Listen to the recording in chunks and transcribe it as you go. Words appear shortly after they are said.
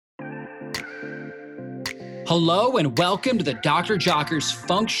Hello and welcome to the Dr. Jockers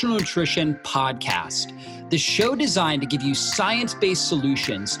Functional Nutrition Podcast, the show designed to give you science-based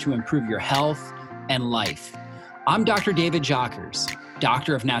solutions to improve your health and life. I'm Dr. David Jockers,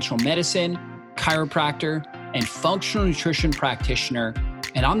 Doctor of Natural Medicine, chiropractor, and functional nutrition practitioner,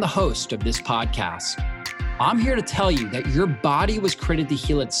 and I'm the host of this podcast. I'm here to tell you that your body was created to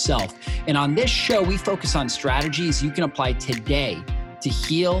heal itself, and on this show, we focus on strategies you can apply today to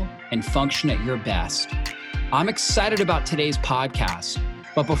heal and function at your best. I'm excited about today's podcast,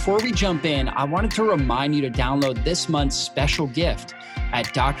 but before we jump in, I wanted to remind you to download this month's special gift at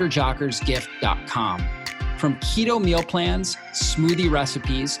drjockersgift.com. From keto meal plans, smoothie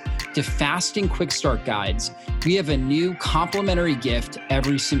recipes, to fasting quick start guides, we have a new complimentary gift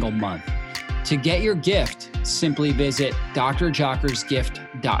every single month. To get your gift, simply visit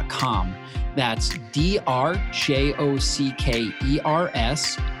drjockersgift.com. That's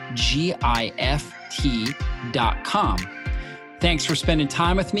drjockersgift.com. Thanks for spending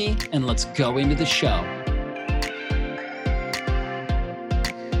time with me, and let's go into the show.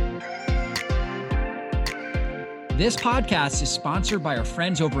 This podcast is sponsored by our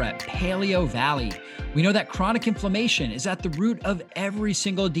friends over at Paleo Valley. We know that chronic inflammation is at the root of every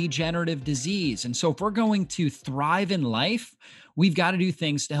single degenerative disease. And so if we're going to thrive in life, we've got to do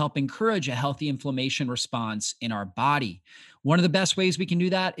things to help encourage a healthy inflammation response in our body. One of the best ways we can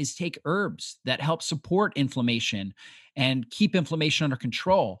do that is take herbs that help support inflammation and keep inflammation under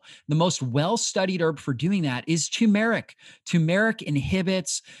control. The most well-studied herb for doing that is turmeric. Turmeric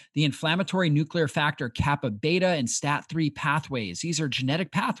inhibits the inflammatory nuclear factor kappa beta and STAT3 pathways. These are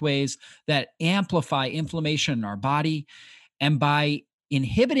genetic pathways that amplify inflammation in our body. And by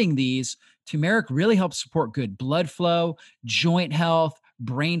inhibiting these, turmeric really helps support good blood flow, joint health,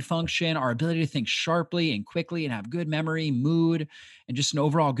 brain function, our ability to think sharply and quickly and have good memory, mood, and just an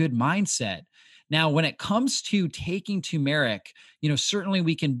overall good mindset. Now, when it comes to taking turmeric, certainly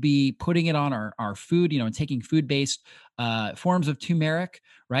we can be putting it on our food, and taking food-based forms of turmeric,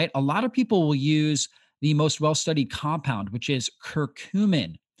 right? A lot of people will use the most well-studied compound, which is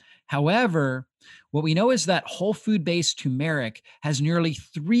curcumin. However, what we know is that whole food-based turmeric has nearly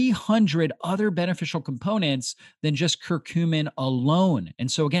 300 other beneficial components than just curcumin alone. And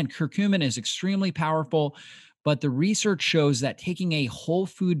so again, curcumin is extremely powerful, but the research shows that taking a whole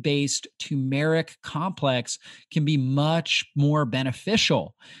food-based turmeric complex can be much more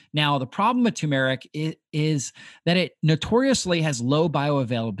beneficial. Now, the problem with turmeric is that it notoriously has low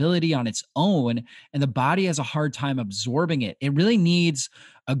bioavailability on its own, and the body has a hard time absorbing it. It really needs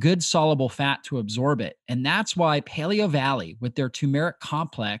a good soluble fat to absorb it. And that's why Paleo Valley, with their turmeric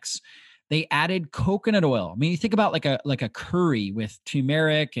complex, they added coconut oil. I mean, you think about like a curry with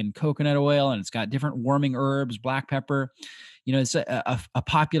turmeric and coconut oil, and it's got different warming herbs, black pepper. It's a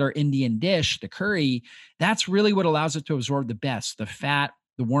popular Indian dish, the curry. That's really what allows it to absorb the best, the fat,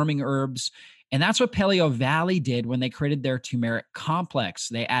 the warming herbs. And that's what Paleo Valley did when they created their turmeric complex.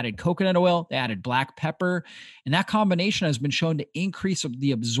 They added coconut oil, they added black pepper, and that combination has been shown to increase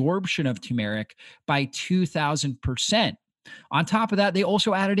the absorption of turmeric by 2,000%. On top of that, they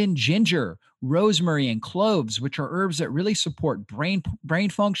also added in ginger, rosemary, and cloves, which are herbs that really support brain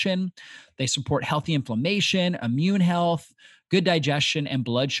function. They support healthy inflammation, immune health, good digestion, and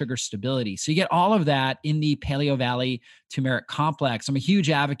blood sugar stability. So you get all of that in the Paleo Valley turmeric complex. I'm a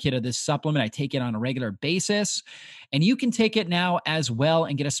huge advocate of this supplement. I take it on a regular basis, and you can take it now as well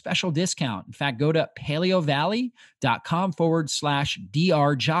and get a special discount. In fact, go to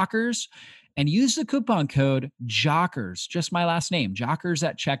paleovalley.com/drjockers and use the coupon code JOCKERS, just my last name, JOCKERS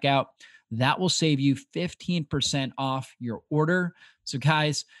at checkout. That will save you 15% off your order. So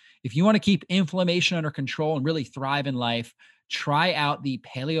guys, if you want to keep inflammation under control and really thrive in life, try out the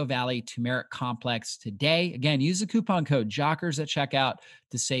Paleo Valley turmeric complex today. Again, use the coupon code JOCKERS at checkout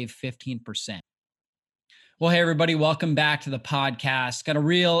to save 15%. Well, hey, everybody, welcome back to the podcast. Got a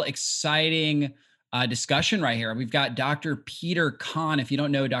real exciting discussion right here. We've got Dr. Peter Kahn. If you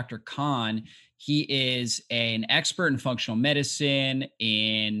don't know Dr. Kahn, he is an expert in functional medicine,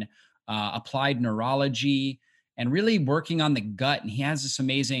 in applied neurology, and really working on the gut. And he has this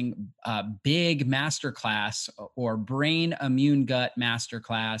amazing big masterclass, or brain immune gut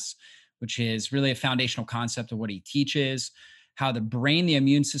masterclass, which is really a foundational concept of what he teaches, how the brain, the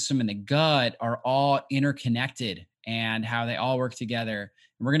immune system, and the gut are all interconnected and how they all work together.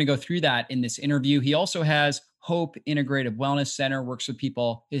 And we're going to go through that in this interview. He also has Hope Integrative Wellness Center, works with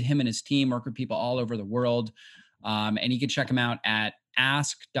people, him and his team work with people all over the world. And you can check him out at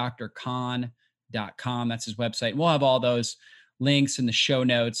askdrkahn.com. That's his website. We'll have all those links in the show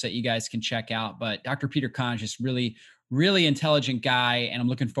notes that you guys can check out. But Dr. Peter Kahn is just really, really intelligent guy, and I'm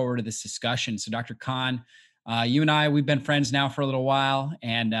looking forward to this discussion. So Dr. Kahn, You and I, we've been friends now for a little while,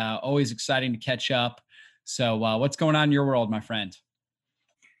 and always exciting to catch up. So, what's going on in your world, my friend?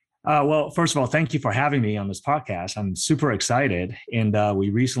 Well, first of all, thank you for having me on this podcast. I'm super excited. And we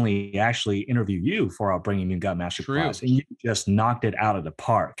recently actually interviewed you for our Bringing Immune Gut True. Masterclass, and you just knocked it out of the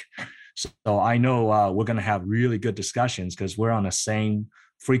park. So I know we're going to have really good discussions because we're on the same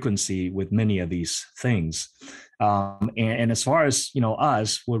frequency with many of these things. And as far as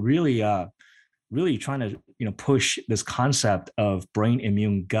us, we're really trying to push this concept of brain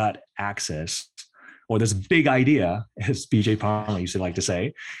immune gut axis, or this big idea, as BJ Parley used to like to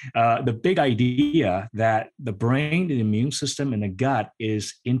say, the big idea that the brain, the immune system, and the gut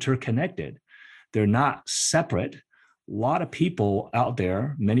is interconnected. They're not separate. A lot of people out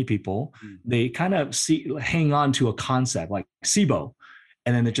there, many people, they kind of hang on to a concept like SIBO,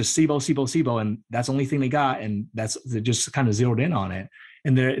 and then they just SIBO, and that's the only thing they got, and they're just kind of zeroed in on it,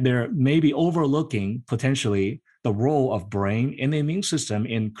 and they're maybe overlooking potentially the role of brain and the immune system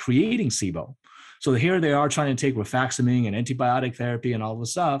in creating SIBO. So here they are trying to take rifaximin and antibiotic therapy and all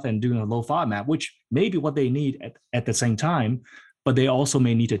this stuff and doing a low FODMAP, which may be what they need at the same time, but they also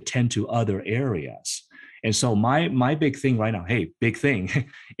may need to tend to other areas. And so my big thing right now, hey, big thing,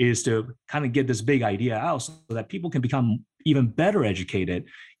 is to kind of get this big idea out so that people can become even better educated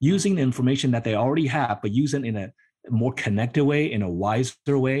using the information that they already have, but use it in a more connected way, in a wiser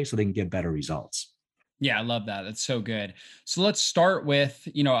way, so they can get better results. Yeah, I love that. That's so good. So let's start with,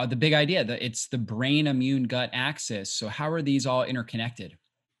 the big idea that it's the brain immune gut axis. So how are these all interconnected?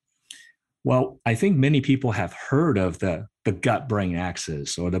 Well, I think many people have heard of the gut brain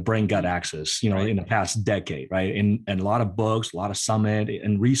axis or the brain gut axis, Right. in the past decade, right? And a lot of books, a lot of summit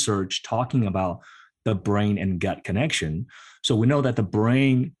and research talking about the brain and gut connection. So we know that the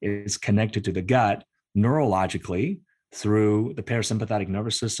brain is connected to the gut neurologically through the parasympathetic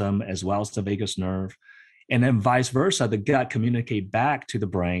nervous system as well as the vagus nerve, and then vice versa, the gut communicate back to the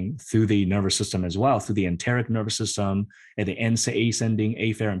brain through the nervous system as well, through the enteric nervous system and the ascending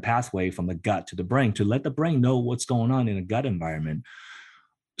afferent pathway from the gut to the brain to let the brain know what's going on in the gut environment.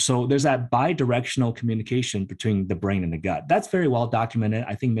 So there's that bi-directional communication between the brain and the gut. That's very well documented.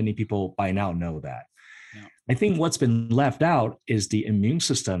 I think many people by now know that. Yeah. I think what's been left out is the immune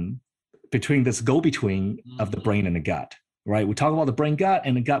system between this go-between of the Mhm. brain and the gut, right? We talk about the brain gut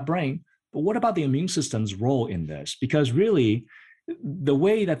and the gut brain, but what about the immune system's role in this? Because really, the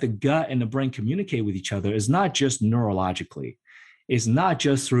way that the gut and the brain communicate with each other is not just neurologically, it's not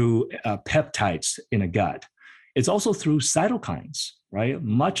just through peptides in a gut, it's also through cytokines, right?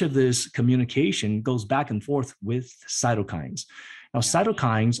 Much of this communication goes back and forth with cytokines. Now, Yeah.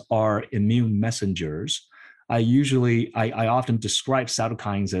 cytokines are immune messengers. I often describe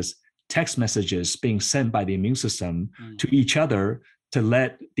cytokines as text messages being sent by the immune system Mm. to each other to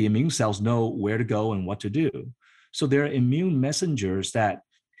let the immune cells know where to go and what to do. So they're immune messengers that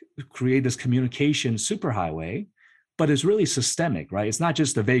create this communication superhighway, but it's really systemic, right? It's not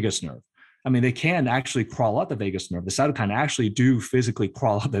just the vagus nerve. I mean, they can actually crawl out the vagus nerve. The cytokine actually do physically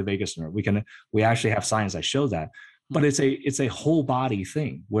crawl out the vagus nerve. We actually have science that shows that. But it's a whole body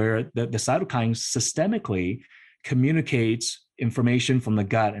thing where the cytokine systemically communicates information from the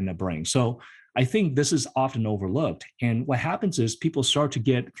gut and the brain. So I think this is often overlooked. And what happens is people start to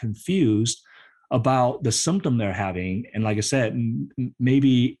get confused about the symptom they're having. And like I said,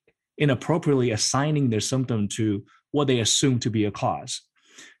 maybe inappropriately assigning their symptom to what they assume to be a cause.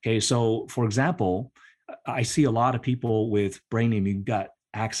 Okay, so for example, I see a lot of people with brain immune gut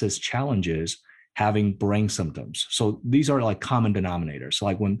axis challenges having brain symptoms. So these are like common denominators. So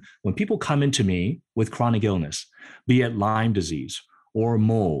like when people come into me with chronic illness, be it Lyme disease or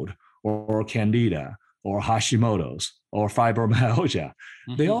mold or candida or Hashimoto's or fibromyalgia,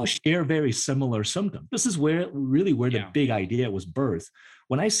 they Mhm. all share very similar symptoms. This is where the Yeah. big idea was birthed.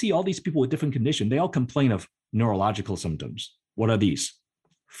 When I see all these people with different conditions, they all complain of neurological symptoms. What are these?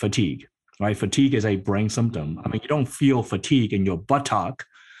 Fatigue, right? Fatigue is a brain symptom. I Mhm. mean, you don't feel fatigue in your buttock,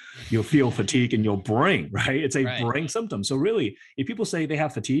 you'll feel fatigue in your brain, right? It's a Right. brain symptom. So really, if people say they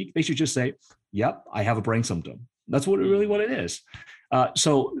have fatigue, they should just say, "Yep, I have a brain symptom." That's really Mm. what it is.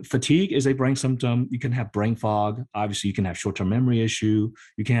 So fatigue is a brain symptom. You can have brain fog. Obviously, you can have short-term memory issue.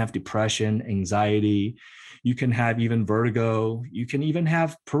 You can have depression, anxiety. You can have even vertigo. You can even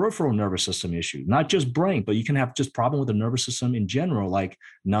have peripheral nervous system issue, not just brain, but you can have just problem with the nervous system in general, like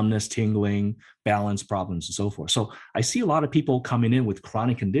numbness, tingling, balance problems, and so forth. So I see a lot of people coming in with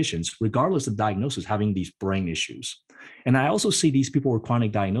chronic conditions, regardless of diagnosis, having these brain issues. And I also see these people with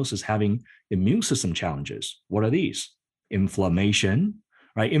chronic diagnosis having immune system challenges. What are these? Inflammation,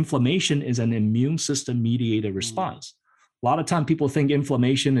 right? Inflammation is an immune system mediated Mm. response. A lot of time people think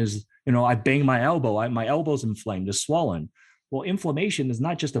inflammation is, I bang my elbow, my elbow's inflamed, it's swollen. Well, inflammation is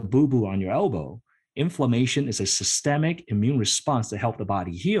not just a boo-boo on your elbow. Inflammation is a systemic immune response to help the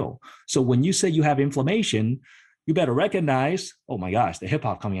body heal. So when you say you have inflammation, you better recognize, oh my gosh, the hip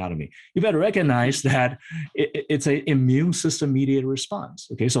hop coming out of me. You better recognize that it's an immune system mediated response.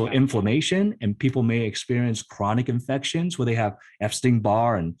 Okay, so inflammation, and people may experience chronic infections where they have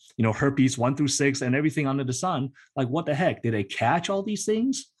Epstein-Barr and herpes 1 through 6 and everything under the sun. Like, what the heck? Did they catch all these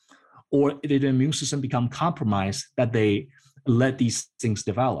things? Or did the immune system become compromised that they let these things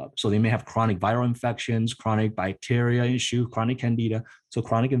develop? So they may have chronic viral infections, chronic bacteria issue, chronic candida, so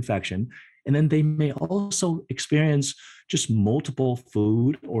chronic infection. And then they may also experience just multiple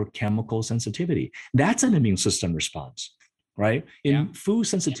food or chemical sensitivity. That's an immune system response, right? In food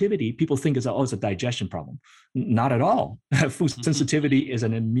sensitivity, people think it's a digestion problem. Not at all. Food sensitivity is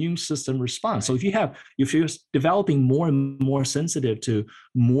an immune system response. So if you're developing more and more sensitive to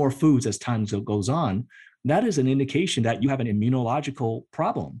more foods as time goes on, that is an indication that you have an immunological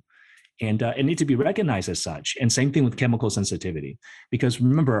problem. And it needs to be recognized as such. And same thing with chemical sensitivity. Because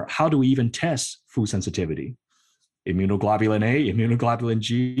remember, how do we even test food sensitivity? Immunoglobulin A, immunoglobulin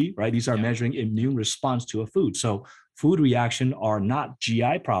G, right? These are measuring immune response to a food. So food reaction are not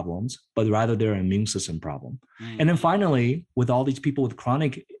GI problems, but rather they're an immune system problem. And then finally, with all these people with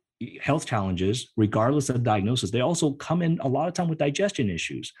chronic health challenges, regardless of diagnosis, they also come in a lot of time with digestion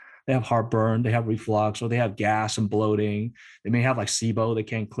issues. They have heartburn, they have reflux, or they have gas and bloating. They may have like SIBO they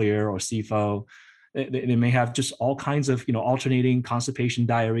can't clear, or SIFO. They may have just all kinds of alternating constipation,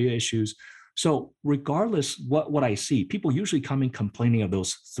 diarrhea issues. So regardless what I see, people usually come in complaining of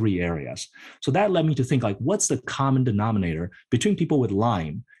those 3 areas. So that led me to think, like, what's the common denominator between people with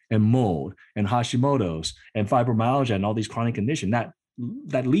Lyme and mold and Hashimoto's and fibromyalgia and all these chronic conditions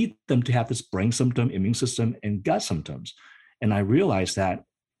that lead them to have this brain symptom, immune system, and gut symptoms? And I realized that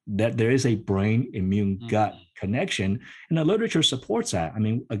there is a brain immune gut connection, and the literature supports that. I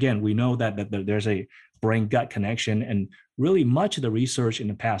mean, again, we know that there's a brain gut connection, and really much of the research in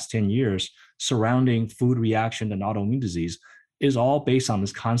the past 10 years surrounding food reaction and autoimmune disease is all based on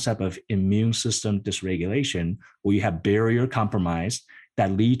this concept of immune system dysregulation, where you have barrier compromise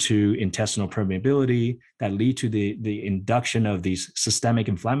that lead to intestinal permeability, that lead to the induction of these systemic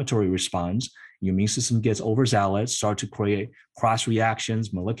inflammatory response. Your immune system gets overzealous, start to create cross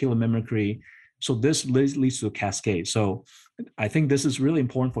reactions, molecular mimicry. So this leads to a cascade. So I think this is really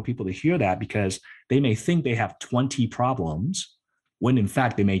important for people to hear that, because they may think they have 20 problems when in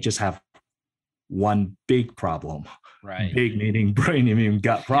fact they may just have one big problem, right? Big meaning brain immune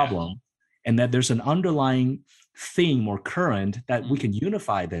gut problem. And that there's an underlying theme or current that we can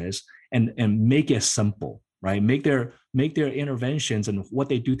unify this and make it simple, right? Make their interventions and what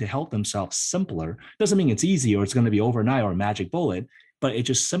they do to help themselves simpler. Doesn't mean it's easy or it's going to be overnight or a magic bullet, but it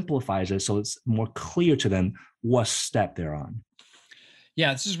just simplifies it so it's more clear to them what step they're on.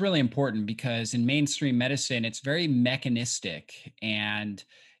 Yeah, this is really important because in mainstream medicine, it's very mechanistic. And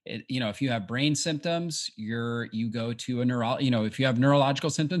if you have brain symptoms, you go to a if you have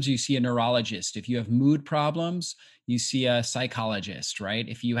neurological symptoms, you see a neurologist. If you have mood problems, you see a psychologist, right?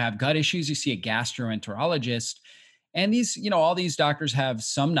 If you have gut issues, you see a gastroenterologist. And these, all these doctors have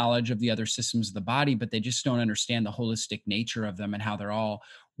some knowledge of the other systems of the body, but they just don't understand the holistic nature of them and how they're all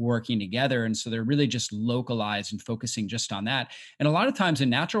working together. And so they're really just localized and focusing just on that. And a lot of times in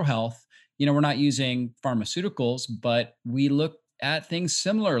natural health, we're not using pharmaceuticals, but we look at things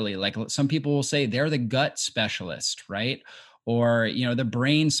similarly. Like some people will say they're the gut specialist, right? Or, the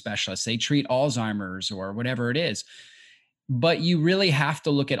brain specialist, they treat Alzheimer's or whatever it is. But you really have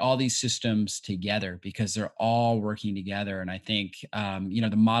to look at all these systems together because they're all working together. And I think,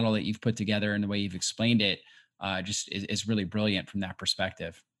 the model that you've put together and the way you've explained it just is really brilliant from that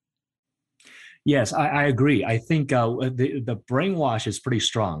perspective. Yes, I agree. I think the brainwash is pretty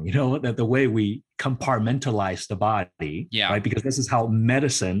strong, the way we compartmentalize the body, right? Because this is how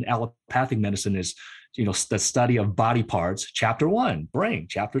medicine, allopathic medicine is, the study of body parts, chapter 1, brain,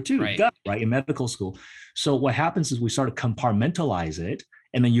 chapter 2, gut, right, in medical school. So what happens is we start to compartmentalize it,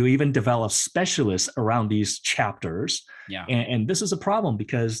 and then you even develop specialists around these chapters. Yeah. And this is a problem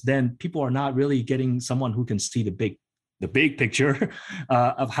because then people are not really getting someone who can see the big picture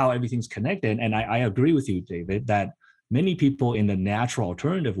of how everything's connected. And I agree with you, David, that many people in the natural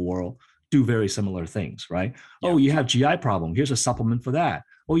alternative world do very similar things, right? Yeah. Oh, you have GI problem. Here's a supplement for that.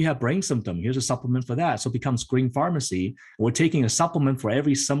 Oh, you have brain symptom. Here's a supplement for that. So it becomes green pharmacy. We're taking a supplement for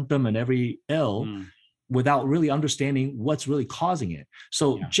every symptom and every ill without really understanding what's really causing it.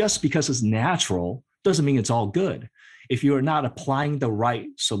 So just because it's natural doesn't mean it's all good. if you're not applying the right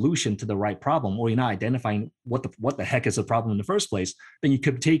solution to the right problem, or you're not identifying what the heck is the problem in the first place, then you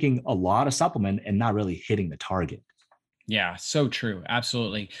could be taking a lot of supplement and not really hitting the target. Yeah, so true.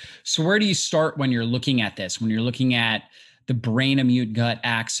 Absolutely. So where do you start when you're looking at this? When you're looking at the brain immune gut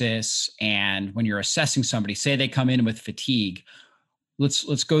axis, and when you're assessing somebody, say they come in with fatigue,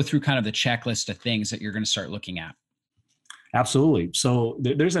 let's go through kind of the checklist of things that you're going to start looking at. Absolutely. So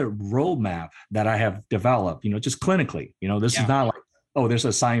there's a roadmap that I have developed, just clinically. This is not like, oh, there's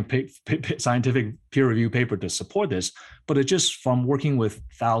a scientific peer review paper to support this, but it's just from working with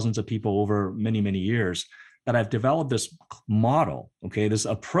thousands of people over many, many years that I've developed this model, okay, this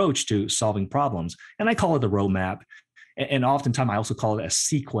approach to solving problems. And I call it the roadmap. And oftentimes I also call it a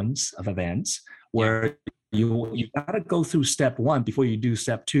sequence of events where you got to go through step one before you do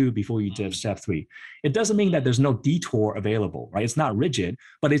step two, before you do step three. It doesn't mean that there's no detour available, right? It's not rigid,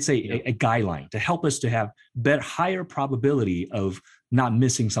 but it's a guideline to help us to have higher probability of not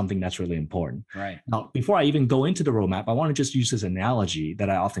missing something that's really important. Right. Now, before I even go into the roadmap, I want to just use this analogy that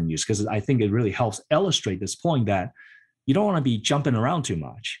I often use because I think it really helps illustrate this point that you don't want to be jumping around too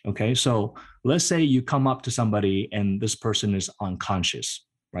much. Okay. So let's say you come up to somebody and this person is unconscious,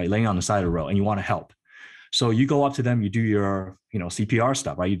 right? Laying on the side of the road, and you want to help. So you go up to them, you do your, CPR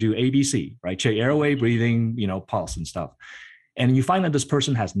stuff, right? You do ABC, right? Check airway, breathing, pulse and stuff. And you find that this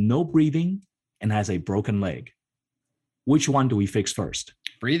person has no breathing and has a broken leg. Which one do we fix first?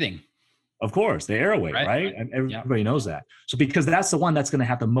 Breathing. Of course, the airway, right? And everybody knows that. So because that's the one that's going to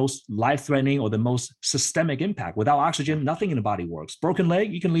have the most life-threatening or the most systemic impact. Without oxygen, nothing in the body works. Broken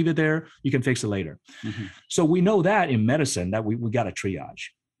leg, you can leave it there. You can fix it later. Mm-hmm. So we know that in medicine that we got to triage.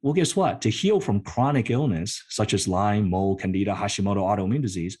 Well, guess what? To heal from chronic illness, such as Lyme, mold, candida, Hashimoto, autoimmune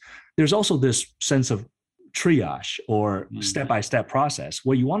disease, there's also this sense of triage or step-by-step process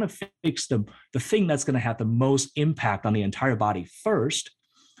where you want to fix the thing that's going to have the most impact on the entire body first.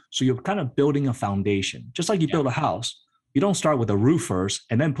 So you're kind of building a foundation, just like you build a house. You don't start with a roof first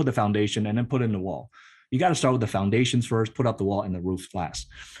and then put the foundation and then put in the wall. You got to start with the foundations first, put up the wall and the roof last.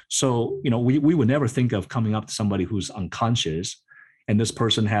 So, we would never think of coming up to somebody who's unconscious and this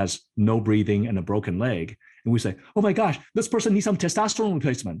person has no breathing and a broken leg. And we say, oh my gosh, this person needs some testosterone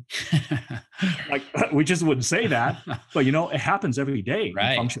replacement. Like we just wouldn't say that, but it happens every day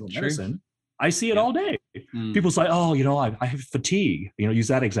in functional medicine. I see it all day. People say, oh, I have fatigue, use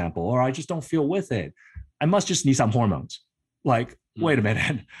that example, or I just don't feel with it. I must just need some hormones. Like, wait a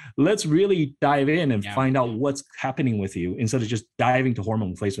minute, let's really dive in and find out what's happening with you instead of just diving to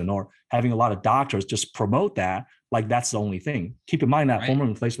hormone replacement or having a lot of doctors just promote that. Like that's the only thing. Keep in mind that hormone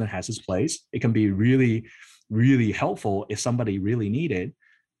replacement has its place. It can be really, really helpful if somebody really need it.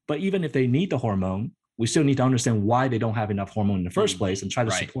 But even if they need the hormone, we still need to understand why they don't have enough hormone in the first place and try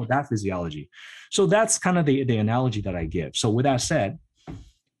to support that physiology. So that's kind of the analogy that I give. So with that said,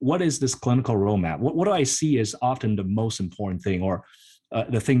 what is this clinical roadmap? What do I see as often the most important thing or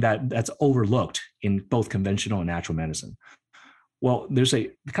the thing that's overlooked in both conventional and natural medicine? Well, there's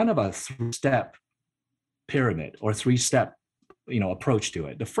a kind of a three-step pyramid or three-step approach to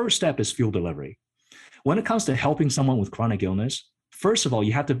it. The first step is fuel delivery. When it comes to helping someone with chronic illness, first of all,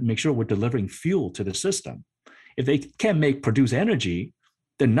 you have to make sure we're delivering fuel to the system. If they can't produce energy,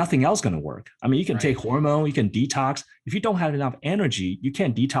 then nothing else going to work. I mean, you can take hormone, you can detox. If you don't have enough energy, you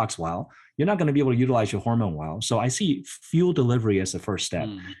can't detox well. You're not going to be able to utilize your hormone well. So I see fuel delivery as the first step.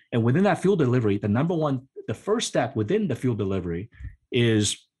 And within that fuel delivery, the first step within the fuel delivery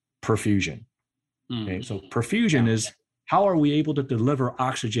is perfusion. Okay, so perfusion is how are we able to deliver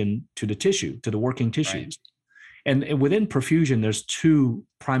oxygen to the tissue, to the working tissues? And within perfusion, there's two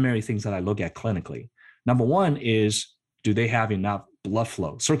primary things that I look at clinically. Number one is, do they have enough blood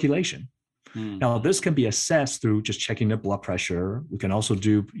flow, circulation? Now, this can be assessed through just checking the blood pressure. We can also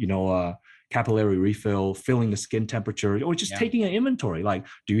do, capillary refill, feeling the skin temperature, or just taking an inventory. Like,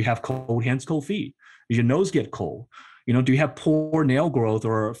 do you have cold hands, cold feet? Does your nose get cold? Do you have poor nail growth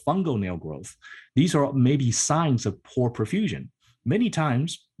or fungal nail growth? These are maybe signs of poor perfusion. Many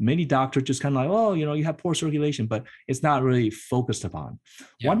times, many doctors just kind of like, oh, you have poor circulation, but it's not really focused upon.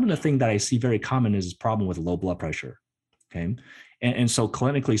 One of the things that I see very common is problem with low blood pressure. Okay. And so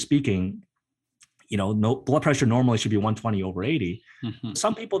clinically speaking, no blood pressure normally should be 120 over 80.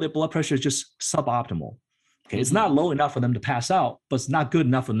 Some people, their blood pressure is just suboptimal. Okay. It's not low enough for them to pass out, but it's not good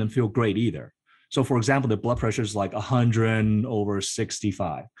enough for them to feel great either. So for example, the blood pressure is like 100 over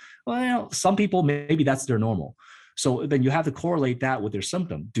 65. Well, some people, maybe that's their normal. So then you have to correlate that with their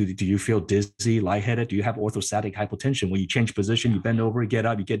symptom. Do you feel dizzy, lightheaded? Do you have orthostatic hypotension? When you change position, you bend over, get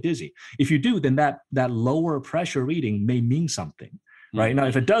up, you get dizzy. If you do, then that lower pressure reading may mean something. right? Now,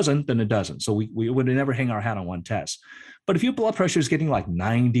 if it doesn't, then it doesn't. So we would never hang our hat on one test. But if your blood pressure is getting like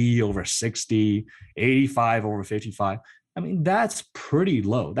 90 over 60, 85 over 55, I mean, that's pretty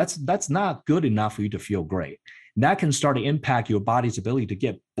low. That's not good enough for you to feel great. That can start to impact your body's ability to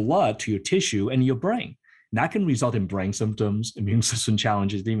get blood to your tissue and your brain. That can result in brain symptoms, immune system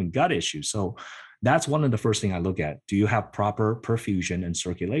challenges, even gut issues. So that's one of the first things I look at. Do you have proper perfusion and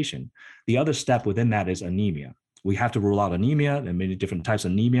circulation? The other step within that is anemia. We have to rule out anemia. There are many different types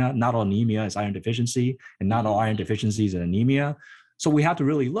of anemia. Not all anemia is iron deficiency, and not all iron deficiency is anemia. So we have to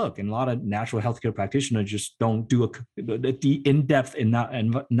really look, and a lot of natural healthcare practitioners just don't do the in-depth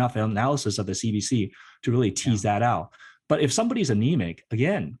enough analysis of the CBC to really tease that out. But if somebody's anemic,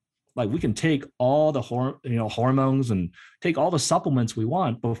 again, like we can take all the hormones and take all the supplements we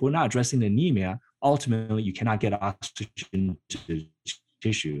want, but if we're not addressing the anemia, ultimately you cannot get oxygen to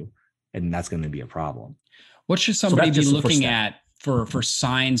tissue, and that's going to be a problem. What should somebody be looking at for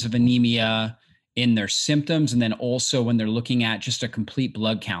signs of anemia in their symptoms, and then also when they're looking at just a complete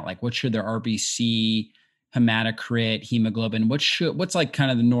blood count? Like what should their RBC, hematocrit, hemoglobin, what's like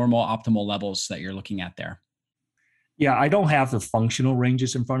kind of the normal optimal levels that you're looking at there? Yeah, I don't have the functional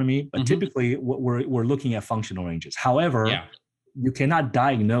ranges in front of me, but typically we're looking at functional ranges. However, you cannot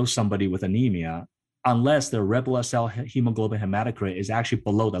diagnose somebody with anemia unless their red blood cell hemoglobin hematocrit is actually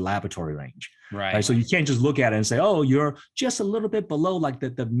below the laboratory range. Right. So you can't just look at it and say, oh, you're just a little bit below like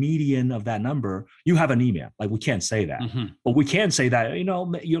the median of that number, you have anemia. Like we can't say that. But we can say that,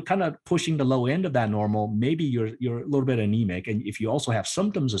 you're kind of pushing the low end of that normal. Maybe you're a little bit anemic. And if you also have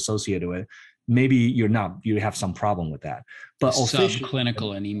symptoms associated with it, maybe you have some problem with that. But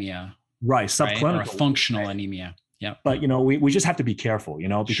subclinical anemia. Right. Subclinical. Or a functional anemia. Yeah. But, we just have to be careful,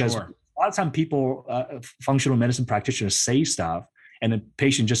 because a lot of times people, functional medicine practitioners say stuff and the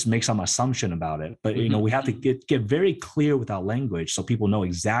patient just makes some assumption about it. But, we have to get very clear with our language so people know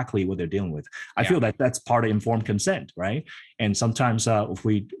exactly what they're dealing with. I feel that that's part of informed consent, right? And sometimes if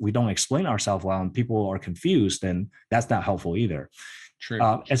we don't explain ourselves well and people are confused, then that's not helpful either. True.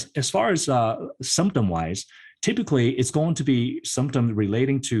 As far as symptom-wise, typically it's going to be symptoms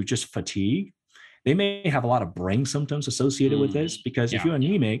relating to just fatigue. They may have a lot of brain symptoms associated with this, because if you're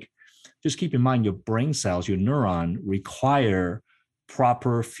anemic, just keep in mind your brain cells, your neuron require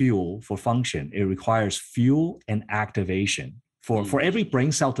proper fuel for function. It requires fuel and activation. For every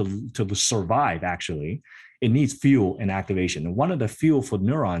brain cell to survive, actually, it needs fuel and activation. And one of the fuel for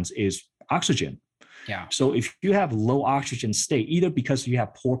neurons is oxygen. Yeah. So if you have low oxygen state, either because you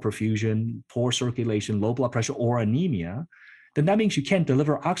have poor perfusion, poor circulation, low blood pressure, or anemia, then that means you can't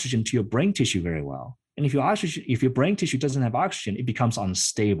deliver oxygen to your brain tissue very well. And if your brain tissue doesn't have oxygen, it becomes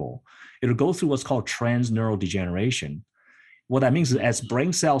unstable. It'll go through what's called transneural degeneration. What that means is as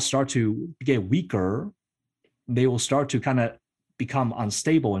brain cells start to get weaker, they will start to kind of become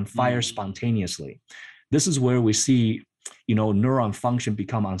unstable and fire spontaneously. This is where we see, neuron function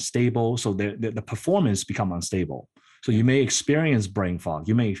become unstable. So the performance become unstable. So you may experience brain fog.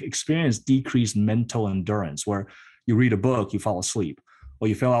 You may experience decreased mental endurance, where you read a book, you fall asleep, or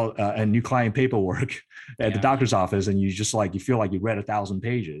you fill out a new client paperwork at the doctor's office, and you feel like you read 1,000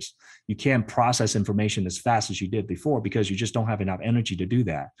 pages. You can't process information as fast as you did before because you just don't have enough energy to do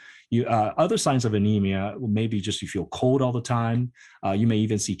that. Other signs of anemia, maybe just you feel cold all the time. You may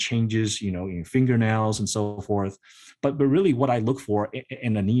even see changes, in your fingernails and so forth. But really what I look for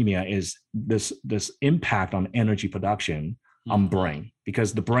in anemia is this impact on energy production on brain,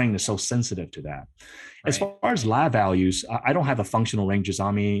 because the brain is so sensitive to that. As far as lab values, I don't have the functional ranges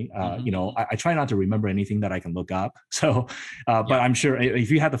on me. I try not to remember anything that I can look up. So, but I'm sure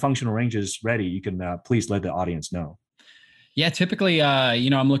if you have the functional ranges ready, you can please let the audience know. Yeah, typically,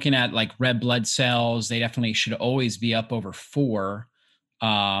 I'm looking at like red blood cells. They definitely should always be up over 4.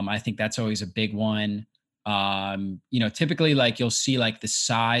 I think that's always a big one. Typically like you'll see like the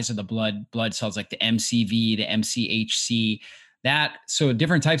size of the blood cells, like the MCV, the MCHC, so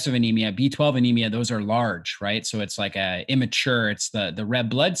different types of anemia, B12 anemia, those are large, right? So it's like immature, it's the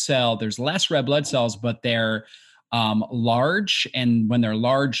red blood cell. There's less red blood cells, but they're large. And when they're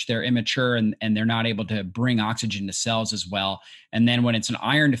large, they're immature and they're not able to bring oxygen to cells as well. And then when it's an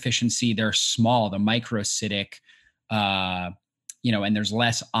iron deficiency, they're small, the microcytic, and there's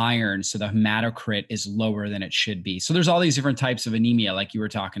less iron. So the hematocrit is lower than it should be. So there's all these different types of anemia, like you were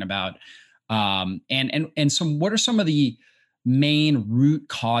talking about. And so what are some of the main root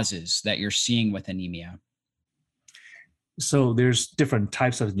causes that you're seeing with anemia? So there's different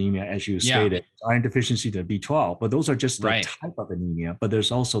types of anemia, as you stated, iron deficiency to B12, but those are just the type of anemia, but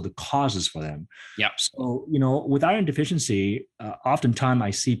there's also the causes for them. Yeah. So, with iron deficiency, oftentimes I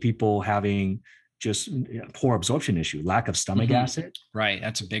see people having just poor absorption issue, lack of stomach acid. Right.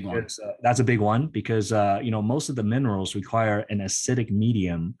 That's a big one. That's a big one because, most of the minerals require an acidic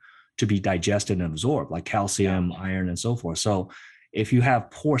medium to be digested and absorbed, like calcium, iron, and so forth. So if you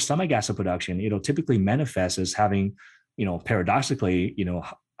have poor stomach acid production, it'll typically manifest as having, paradoxically,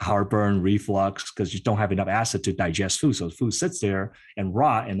 heartburn, reflux, because you don't have enough acid to digest food. So food sits there and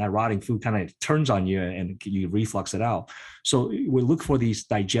rot, and that rotting food kind of turns on you and you reflux it out. So we look for these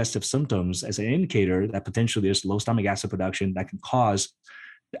digestive symptoms as an indicator that potentially there's low stomach acid production that can cause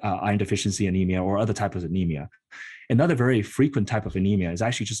iron deficiency anemia or other types of anemia. Another very frequent type of anemia is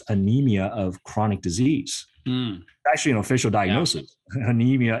actually just anemia of chronic disease. Actually an official diagnosis,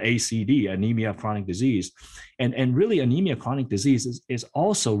 anemia ACD, anemia of chronic disease. And really anemia of chronic disease is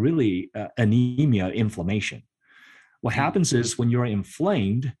also really anemia inflammation. What happens is when you're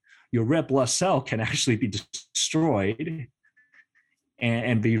inflamed, your red blood cell can actually be destroyed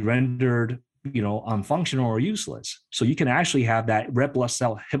and be rendered unfunctional or useless. So you can actually have that red blood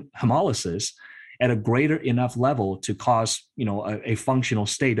cell hemolysis at a greater enough level to cause, a functional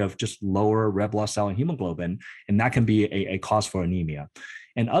state of just lower red blood cell and hemoglobin, and that can be a cause for anemia.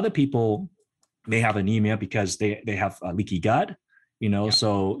 And other people may have anemia because they have a leaky gut,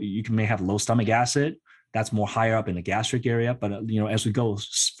 so you may have low stomach acid. That's more higher up in the gastric area. But, as we go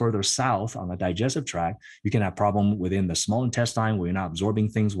further south on the digestive tract, you can have problem within the small intestine where you're not absorbing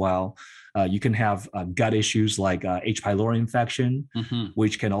things well. You can have gut issues like H. pylori infection,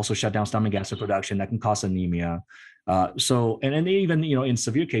 which can also shut down stomach acid production. That can cause anemia. And even, in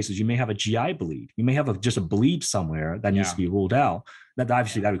severe cases, you may have a GI bleed. You may have just a bleed somewhere that needs to be ruled out. That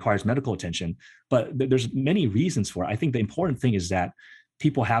obviously that requires medical attention. But there's many reasons for it. I think the important thing is that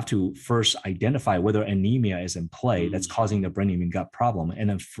people have to first identify whether anemia is in play that's causing the brain immune gut problem. And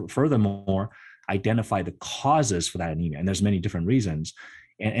then furthermore, identify the causes for that anemia. And there's many different reasons.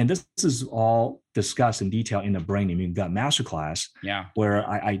 And this is all discussed in detail in the Brain Immune Gut Masterclass, where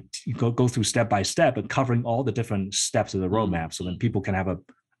I go through step by step and covering all the different steps of the roadmap so then people can have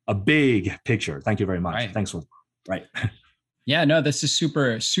a big picture. Thank you very much. Right. Thanks for, right. Yeah, no, this is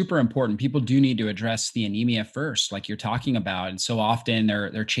super, super important. People do need to address the anemia first, like you're talking about. And so often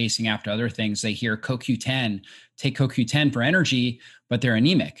they're chasing after other things. They hear CoQ10, take CoQ10 for energy, but they're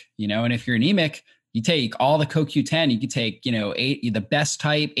anemic, and if you're anemic, you take all the CoQ10, you could take, the best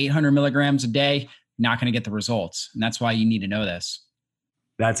type, 800 milligrams a day, not going to get the results. And that's why you need to know this.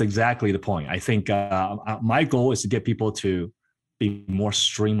 That's exactly the point. I think my goal is to get people to be more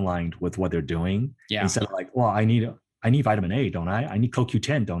streamlined with what they're doing. Instead of like, well, I need vitamin A, don't I? I need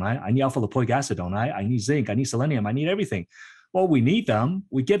CoQ10, don't I? I need alpha lipoic acid, don't I? I need zinc, I need selenium, I need everything. Well, we need them.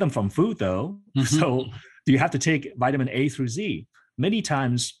 We get them from food though. So do you have to take vitamin A through Z? Many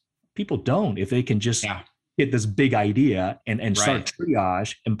times people don't, if they can just get this big idea and start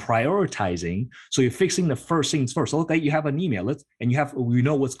triage and prioritizing. So you're fixing the first things first. Okay, you have anemia. We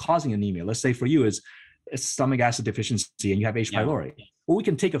know what's causing anemia. Let's say for you is stomach acid deficiency and you have H. pylori. Well, we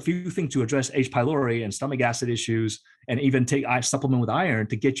can take a few things to address H. pylori and stomach acid issues and even take supplement with iron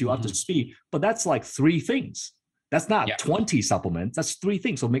to get you up to speed. But that's like 3 things. That's not 20 supplements. That's 3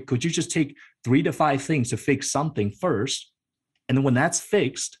 things. So could you just take 3 to 5 things to fix something first? And then when that's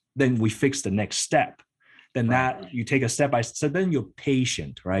fixed, then we fix the next step. Then that you take a step by step, then you're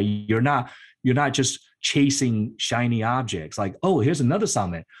patient, right? You're not just chasing shiny objects like, oh, here's another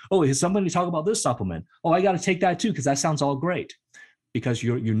supplement. Oh, here's somebody talk about this supplement. Oh, I got to take that too, because that sounds all great. Because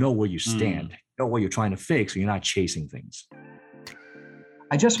you know where you stand, you know what you're trying to fix, so you're not chasing things.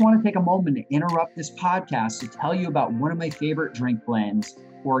 I just want to take a moment to interrupt this podcast to tell you about one of my favorite drink blends,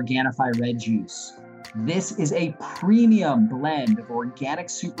 Organifi Red Juice. This is a premium blend of organic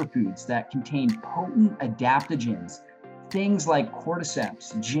superfoods that contain potent adaptogens, things like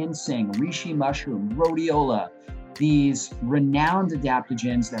cordyceps, ginseng, reishi mushroom, rhodiola, these renowned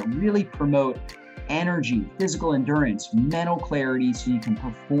adaptogens that really promote energy, physical endurance, mental clarity so you can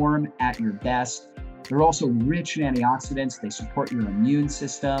perform at your best. They're also rich in antioxidants. They support your immune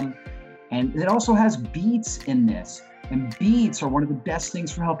system. And it also has beets in this. And beets are one of the best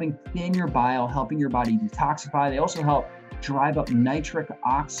things for helping thin your bile, helping your body detoxify. They also help drive up nitric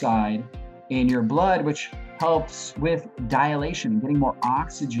oxide in your blood, which helps with dilation and getting more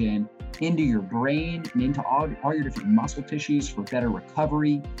oxygen into your brain and into all your different muscle tissues for better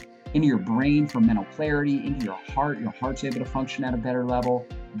recovery, into your brain for mental clarity, into your heart. Your heart's able to function at a better level.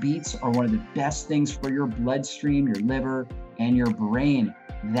 Beets are one of the best things for your bloodstream, your liver, and your brain.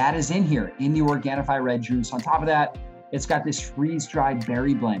 That is in here in the Organifi Red Juice. On top of that, it's got this freeze-dried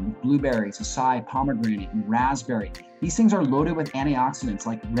berry blend with blueberries, acai, pomegranate, and raspberry. These things are loaded with antioxidants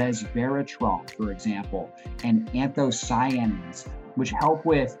like resveratrol, for example, and anthocyanins, which help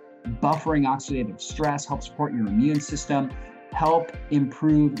with buffering oxidative stress, help support your immune system, help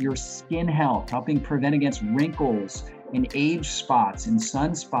improve your skin health, helping prevent against wrinkles and age spots and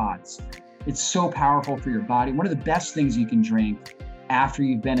sunspots. It's so powerful for your body. One of the best things you can drink after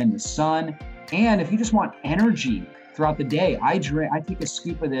you've been in the sun. And if you just want energy throughout the day, I take a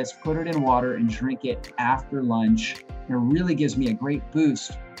scoop of this, put it in water and drink it after lunch. It really gives me a great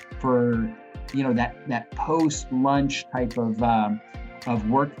boost for, that post-lunch type of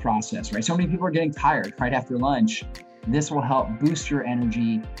work process, right? So many people are getting tired right after lunch. This will help boost your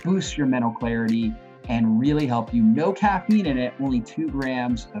energy, boost your mental clarity, and really help you. No caffeine in it, only 2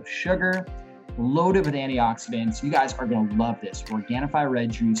 grams of sugar, loaded with antioxidants. You guys are going to love this. Organifi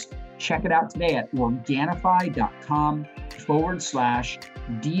Red Juice. Check it out today at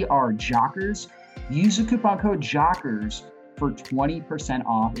Organifi.com/DRJockers. Use the coupon code JOCKERS for 20%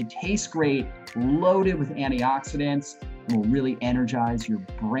 off. It tastes great, loaded with antioxidants, and will really energize your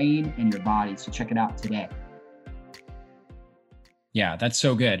brain and your body. So check it out today. Yeah, that's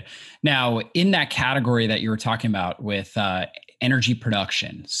so good. Now, in that category that you were talking about with energy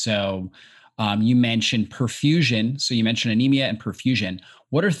production, so you mentioned perfusion. So you mentioned anemia and perfusion.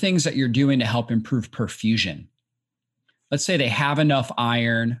 What are things that you're doing to help improve perfusion? Let's say they have enough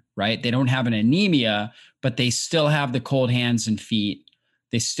iron, right? They don't have an anemia, but they still have the cold hands and feet.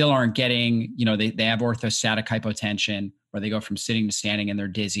 They still aren't getting, they have orthostatic hypotension, where they go from sitting to standing and they're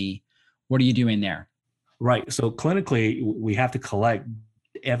dizzy. What are you doing there? Right. So clinically, we have to collect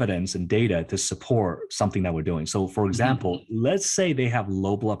evidence and data to support something that we're doing. So for example, let's say they have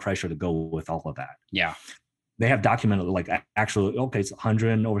low blood pressure to go with all of that. Yeah. They have documented actually, it's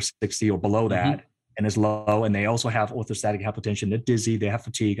 100/60 or below that, and it's low. And they also have orthostatic hypotension, they're dizzy, they have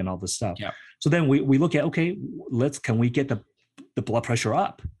fatigue and all this stuff. Yeah. So then we look at, can we get the blood pressure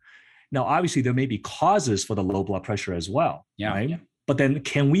up? Now, obviously there may be causes for the low blood pressure as well. Yeah. Right. Yeah. But then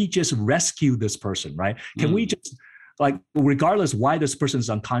can we just rescue this person, right? Can we just, regardless why this person is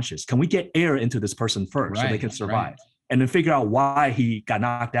unconscious, can we get air into this person first so they can survive? And then figure out why he got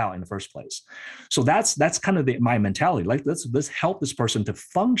knocked out in the first place. So that's kind of my mentality. Let's help this person to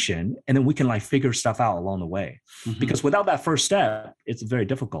function, and then we can figure stuff out along the way. Because without that first step, it's very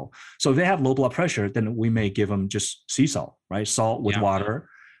difficult. So if they have low blood pressure, then we may give them just sea salt, right? Salt with water.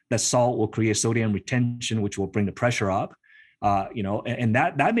 That salt will create sodium retention, which will bring the pressure up. And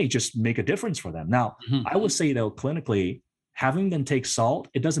that may just make a difference for them. Now, I would say though, clinically, having them take salt,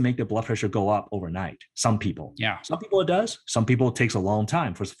 it doesn't make their blood pressure go up overnight. Some people, some people it does. Some people it takes a long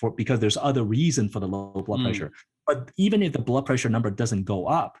time because there's other reason for the low blood pressure. But even if the blood pressure number doesn't go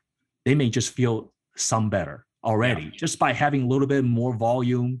up, they may just feel some better already just by having a little bit more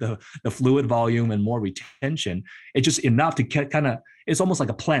volume, the fluid volume and more retention. It's just enough to it's almost like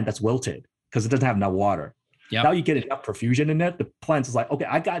a plant that's wilted because it doesn't have enough water. Yep. Now you get enough perfusion in it. The plant is okay,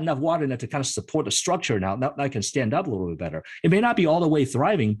 I got enough water in it to kind of support the structure now. Now I can stand up a little bit better. It may not be all the way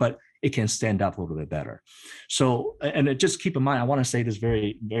thriving, but it can stand up a little bit better. So, and just keep in mind, I want to say this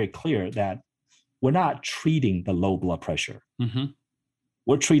very, very clear that we're not treating the low blood pressure.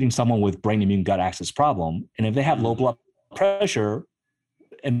 We're treating someone with brain immune gut axis problem. And if they have low blood pressure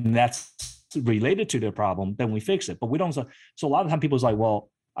and that's related to their problem, then we fix it. But we don't. So a lot of time people is well,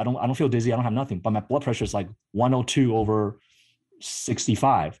 I don't feel dizzy. I don't have nothing, but my blood pressure is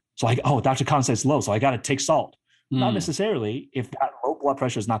 102/65. So Dr. Khan says low, so I got to take salt. Not necessarily if that low blood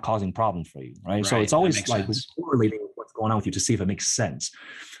pressure is not causing problems for you, right? So it's always correlating with what's going on with you to see if it makes sense.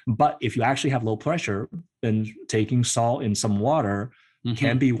 But if you actually have low pressure, then taking salt in some water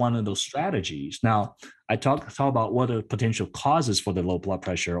can be one of those strategies. Now, I talk about what are potential causes for the low blood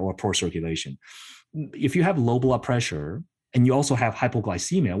pressure or poor circulation. If you have low blood pressure, and you also have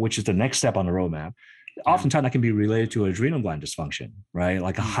hypoglycemia, which is the next step on the roadmap, oftentimes that can be related to adrenal gland dysfunction, right?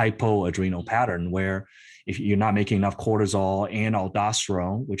 Like a hypoadrenal pattern where if you're not making enough cortisol and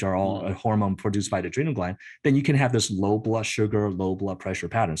aldosterone, which are all a hormone produced by the adrenal gland, then you can have this low blood sugar, low blood pressure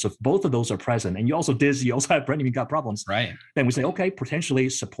pattern. So if both of those are present, and you also dizzy, you also have brain immune gut problems, then we say, potentially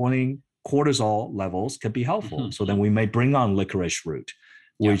supporting cortisol levels could be helpful. So then we may bring on licorice root,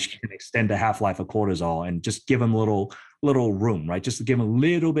 which can extend the half-life of cortisol and just give them a little room, right? Just to give them a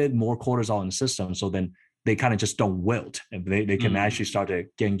little bit more cortisol in the system. So then they kind of just don't wilt and they can actually start to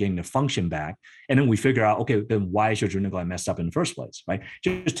getting the function back. And then we figure out, then why is your adrenal gland messed up in the first place, right?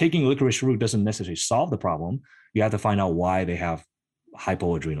 Just taking licorice root doesn't necessarily solve the problem. You have to find out why they have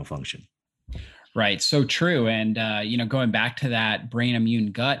hypoadrenal function. Right. So true. And, going back to that brain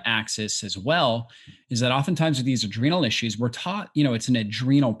immune gut axis as well, is that oftentimes with these adrenal issues, we're taught, it's an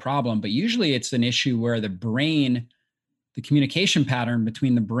adrenal problem, but usually it's an issue where the brain, the communication pattern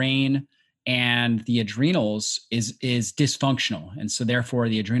between the brain and the adrenals is dysfunctional. And so therefore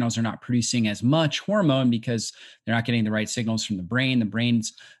the adrenals are not producing as much hormone because they're not getting the right signals from the brain. The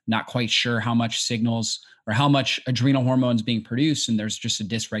brain's not quite sure how much signals or how much adrenal hormone is being produced. And there's just a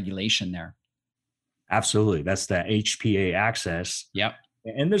dysregulation there. Absolutely. That's the HPA axis. Yep.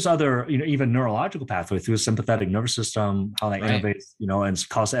 And there's other, even neurological pathways through the sympathetic nervous system, how that innervates, and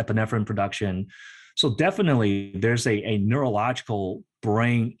causes epinephrine production. So definitely there's a neurological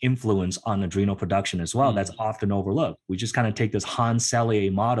brain influence on adrenal production as well. That's often overlooked. We just kind of take this Hans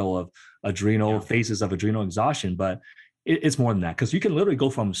Selye model of adrenal phases of adrenal exhaustion, but it's more than that, because you can literally go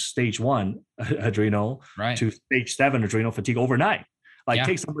from stage 1 adrenal to stage 7 adrenal fatigue overnight. Like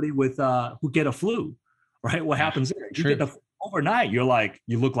take somebody with who get a flu, right? What happens there? You get overnight, you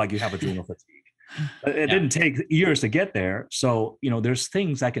look like you have adrenal fatigue. It didn't take years to get there. So, there's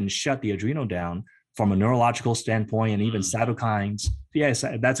things that can shut the adrenal down from a neurological standpoint, and even cytokines. Yes,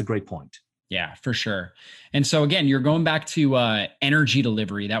 that's a great point. Yeah, for sure. And so again, you're going back to energy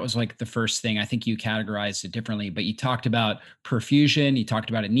delivery. That was like the first thing. I think you categorized it differently, but you talked about perfusion, you talked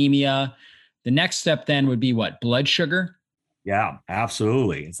about anemia. The next step then would be what? Blood sugar? Yeah,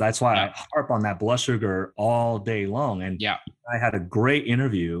 absolutely. So that's why I harp on that blood sugar all day long. And I had a great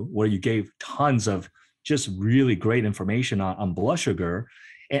interview where you gave tons of just really great information on blood sugar.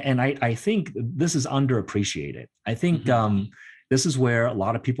 And I think this is underappreciated. I think this is where a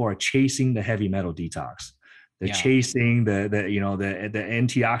lot of people are chasing the heavy metal detox. They're chasing the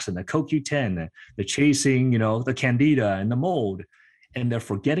antioxidant, the CoQ10, they're chasing, the candida and the mold. And they're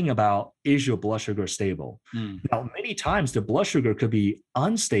forgetting about, is your blood sugar stable? Now, many times the blood sugar could be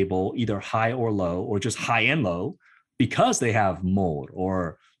unstable, either high or low, or just high and low, because they have mold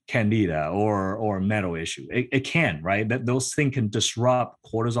or candida or metal issue. It can, right? That those things can disrupt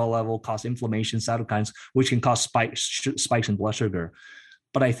cortisol level, cause inflammation, cytokines, which can cause spikes in blood sugar.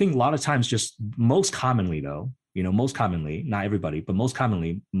 But I think a lot of times, just most commonly though, most commonly, not everybody, but most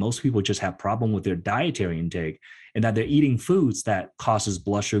commonly, most people just have problem with their dietary intake, and that they're eating foods that causes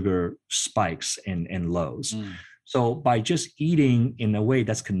blood sugar spikes and lows. So by just eating in a way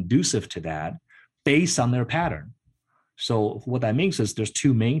that's conducive to that, based on their pattern. So what that means is there's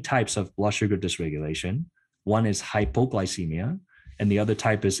two main types of blood sugar dysregulation. One is hypoglycemia, and the other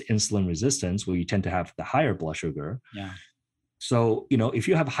type is insulin resistance, where you tend to have the higher blood sugar. So, if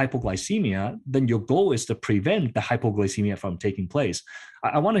you have hypoglycemia, then your goal is to prevent the hypoglycemia from taking place.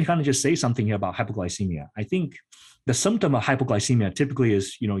 I want to kind of just say something here about hypoglycemia. I think the symptom of hypoglycemia typically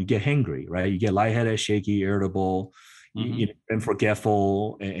is, you get hangry, right? You get lightheaded, shaky, irritable, and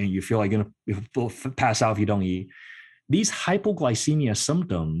forgetful, and you feel like you'll pass out if you don't eat. These hypoglycemia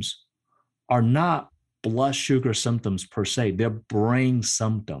symptoms are not blood sugar symptoms per se, they're brain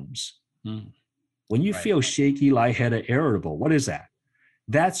symptoms. When you feel shaky, lightheaded, irritable, what is that?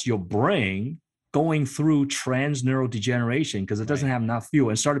 That's your brain going through transneural degeneration because it doesn't have enough fuel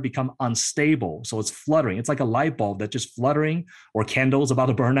and start to become unstable. So it's fluttering. It's like a light bulb that's just fluttering, or candles about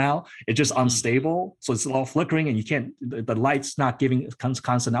to burn out. It's just unstable. So it's all flickering and the light's not giving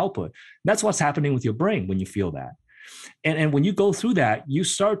constant output. That's what's happening with your brain when you feel that. And when you go through that, you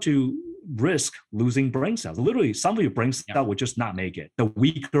start to risk losing brain cells. Literally, some of your brain cells will just not make it. The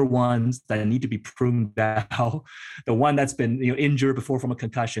weaker ones that need to be pruned out, the one that's been injured before from a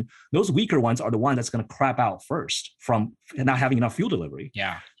concussion, those weaker ones are the one that's going to crap out first from not having enough fuel delivery.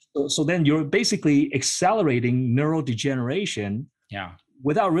 So then you're basically accelerating neurodegeneration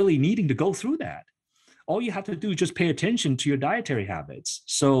without really needing to go through that. All you have to do is just pay attention to your dietary habits.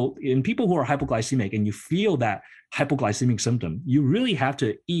 So in people who are hypoglycemic and you feel that hypoglycemic symptom, you really have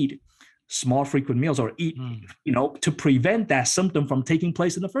to eat small frequent meals or eat, to prevent that symptom from taking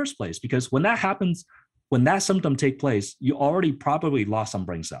place in the first place. Because when that happens, when that symptom takes place, you already probably lost some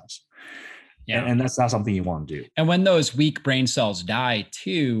brain cells. And that's not something you want to do. And when those weak brain cells die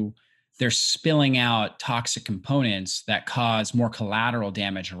too, they're spilling out toxic components that cause more collateral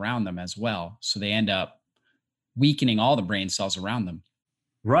damage around them as well. So they end up weakening all the brain cells around them.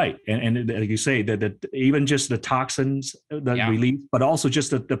 Right. And like you say, that even just the toxins that release, but also just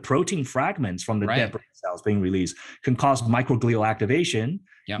the protein fragments from the dead brain cells being released can cause microglial activation.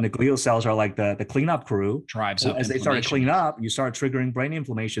 And the glial cells are like the cleanup crew. Drives up as they start to clean up, you start triggering brain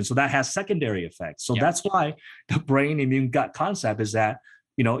inflammation. So that has secondary effects. So that's why the brain immune gut concept is that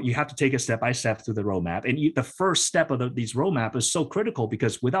you have to take it step by step through the roadmap. And the first step of these roadmap is so critical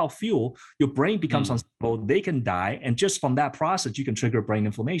because without fuel, your brain becomes unstable. They can die. And just from that process, you can trigger brain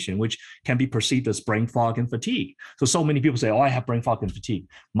inflammation, which can be perceived as brain fog and fatigue. So many people say, oh, I have brain fog and fatigue.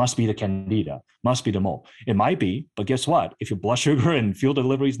 Must be the candida, must be the mold. It might be, but guess what? If your blood sugar and fuel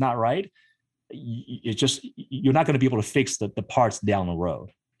delivery is not right, you're not going to be able to fix the parts down the road.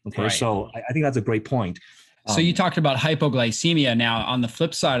 Okay. Right. So I think that's a great point. So you talked about hypoglycemia. Now, on the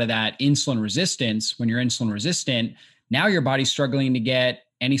flip side of that, insulin resistance, when you're insulin resistant, now your body's struggling to get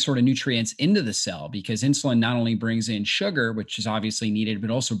any sort of nutrients into the cell because insulin not only brings in sugar, which is obviously needed, but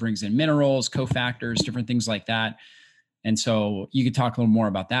also brings in minerals, cofactors, different things like that. And so you could talk a little more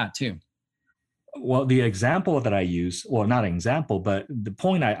about that too. Well, the example that I use, well, not an example, but the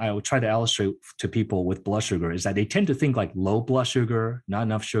point I would try to illustrate to people with blood sugar is that they tend to think like low blood sugar, not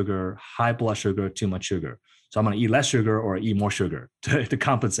enough sugar, high blood sugar, too much sugar. So I'm going to eat less sugar or eat more sugar to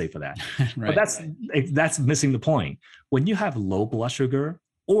compensate for that. Right. But that's missing the point. When you have low blood sugar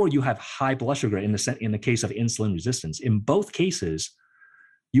or you have high blood sugar in the case of insulin resistance, in both cases,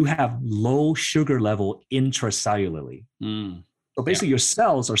 you have low sugar level intracellularly. So basically, your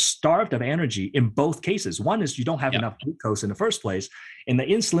cells are starved of energy in both cases. One is you don't have enough glucose in the first place. In the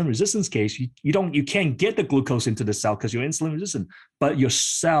insulin resistance case, you can't get the glucose into the cell because you're insulin resistant, but your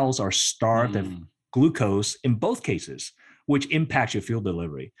cells are starved of glucose in both cases, which impacts your fuel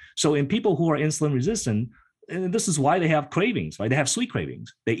delivery. So in people who are insulin resistant, and this is why they have cravings, right? They have sweet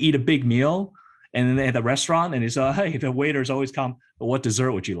cravings. They eat a big meal and then they're at the restaurant and it's hey, the waiters always come, what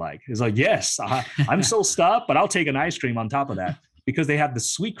dessert would you like? It's like, yes, I'm so stuffed, but I'll take an ice cream on top of that because they have the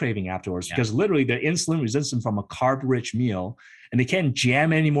sweet craving afterwards because literally they're insulin resistant from a carb-rich meal and they can't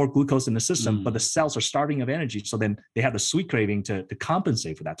jam any more glucose in the system, but the cells are starving of energy. So then they have the sweet craving to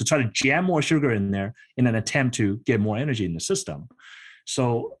compensate for that, to try to jam more sugar in there in an attempt to get more energy in the system.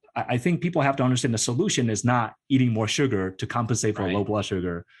 So I think people have to understand the solution is not eating more sugar to compensate for low blood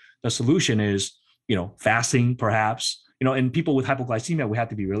sugar. The solution is, fasting perhaps, and people with hypoglycemia, we have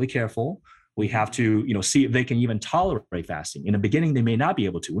to be really careful. We have to, see if they can even tolerate fasting. In the beginning, they may not be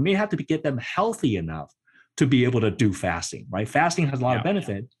able to. We may have to get them healthy enough to be able to do fasting, right? Fasting has a lot of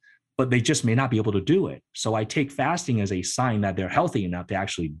benefit, but they just may not be able to do it. So I take fasting as a sign that they're healthy enough to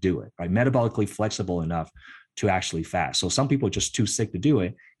actually do it, right? Metabolically flexible enough to actually fast. So some people are just too sick to do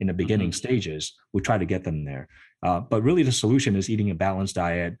it in the beginning stages. We try to get them there. But really the solution is eating a balanced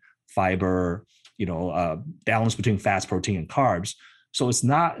diet, fiber, balance between fats, protein, and carbs. So it's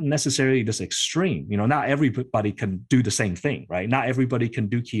not necessarily this extreme. Not everybody can do the same thing, right? Not everybody can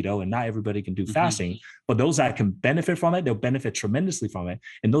do keto and not everybody can do fasting, but those that can benefit from it, they'll benefit tremendously from it.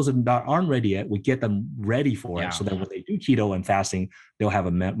 And those that aren't ready yet, we get them ready for it so that when they do keto and fasting, they'll have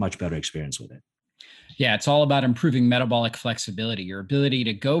a much better experience with it. Yeah, it's all about improving metabolic flexibility, your ability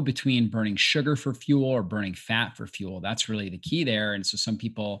to go between burning sugar for fuel or burning fat for fuel. That's really the key there. And so some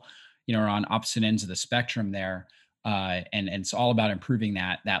people, are on opposite ends of the spectrum there. And it's all about improving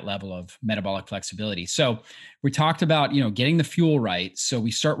that level of metabolic flexibility. So we talked about, getting the fuel right. So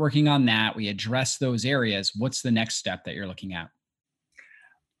we start working on that. We address those areas. What's the next step that you're looking at?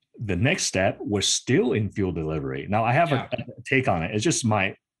 The next step, we're still in fuel delivery. Now I have a take on it. It's just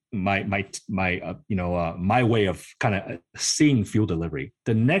my way of kind of seeing fuel delivery.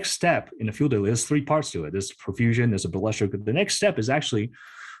 The next step in the fuel delivery, there's three parts to it. There's perfusion, there's a blood sugar. The next step is actually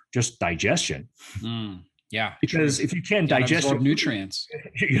just digestion. Yeah. Because if you can't digest your nutrients,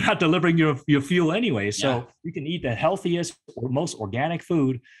 you're not delivering your fuel anyway. So you can eat the healthiest or most organic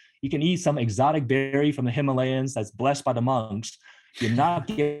food. You can eat some exotic berry from the Himalayas that's blessed by the monks. You're not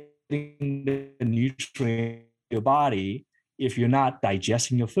getting the nutrient in your body if you're not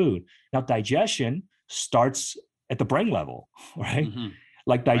digesting your food. Now, digestion starts at the brain level, right?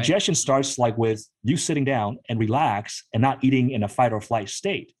 Like digestion starts like with you sitting down and relax and not eating in a fight or flight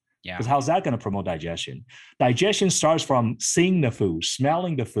state. Because how's that going to promote digestion? Digestion starts from seeing the food,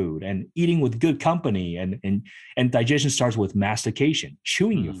 smelling the food, and eating with good company. And digestion starts with mastication,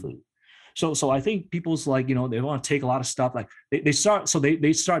 chewing your food. So I think people's like, they want to take a lot of stuff. Like they start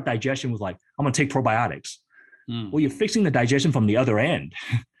digestion with like, I'm going to take probiotics. Well, you're fixing the digestion from the other end.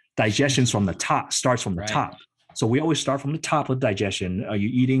 Digestion's from the top, starts from the top. So we always start from the top of digestion. Are you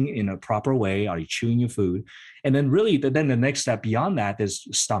eating in a proper way? Are you chewing your food? And then really, then the next step beyond that is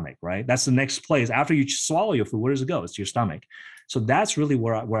stomach, right? That's the next place. After you swallow your food, where does it go? It's to your stomach. So that's really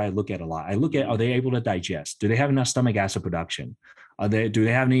where I look at a lot. I look at, are they able to digest? Do they have enough stomach acid production? Do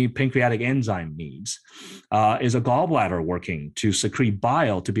they have any pancreatic enzyme needs? Is a gallbladder working to secrete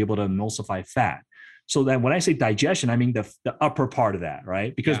bile to be able to emulsify fat? So that when I say digestion, I mean the upper part of that,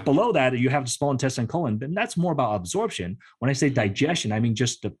 right? Because below that, you have the small intestine, colon, and that's more about absorption. When I say digestion, I mean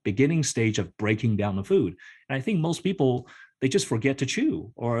just the beginning stage of breaking down the food. And I think most people, they just forget to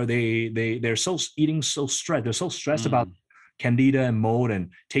chew, or they're so eating so stressed. They're so stressed about candida and mold and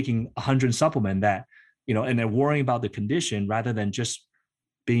taking 100 supplement that, and they're worrying about the condition rather than just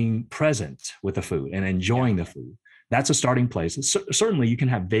being present with the food and enjoying the food. That's a starting place. Certainly, you can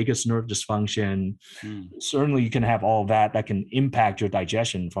have vagus nerve dysfunction. Certainly, you can have all that can impact your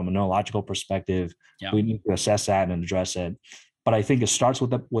digestion from a neurological perspective. Yeah. We need to assess that and address it. But I think it starts with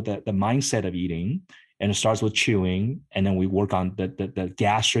the mindset of eating, and it starts with chewing, and then we work on the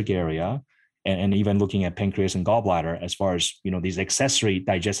gastric area, and even looking at pancreas and gallbladder as far as these accessory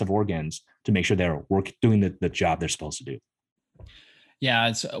digestive organs to make sure they're doing the job they're supposed to do. Yeah,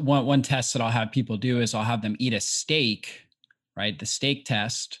 it's one test that I'll have people do is I'll have them eat a steak, right? The steak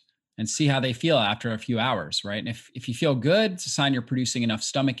test, and see how they feel after a few hours, right? And if you feel good, it's a sign you're producing enough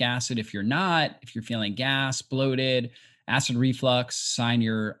stomach acid. If you're not, if you're feeling gas, bloated, acid reflux, sign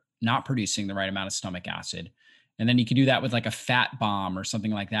you're not producing the right amount of stomach acid. And then you can do that with like a fat bomb or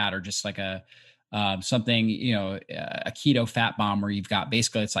something like that, or just like a something, a keto fat bomb where you've got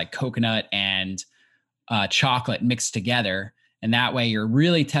basically it's like coconut and chocolate mixed together. And that way you're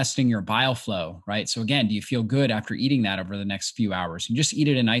really testing your bile flow, right? So again, do you feel good after eating that over the next few hours? You just eat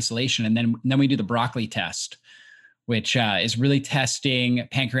it in isolation. And then we do the broccoli test, which is really testing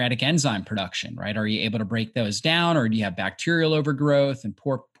pancreatic enzyme production, right? Are you able to break those down, or do you have bacterial overgrowth and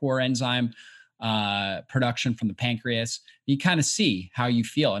poor enzyme production from the pancreas? You kind of see how you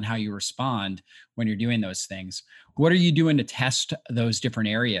feel and how you respond when you're doing those things. What are you doing to test those different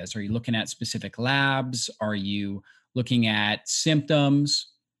areas? Are you looking at specific labs? Are you looking at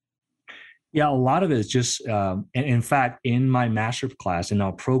symptoms? Yeah, a lot of it is just, and in fact, in my master class, in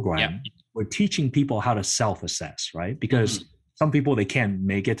our program, we're teaching people how to self-assess, right? Because some people, they can't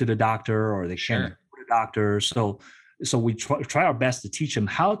make it to the doctor, or they can't go to the doctor. So we try our best to teach them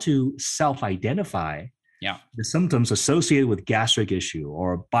how to self-identify the symptoms associated with gastric issue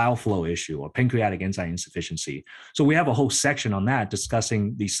or bile flow issue or pancreatic enzyme insufficiency. So we have a whole section on that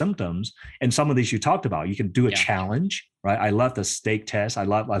discussing these symptoms, and some of these you talked about. You can do a challenge, right? I love the steak test. I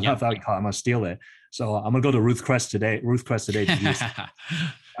love that. I'm gonna steal it. So I'm gonna go to Ruth Crest today. To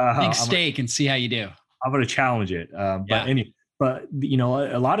Big steak and see how you do. I'm gonna challenge it. But anyway. But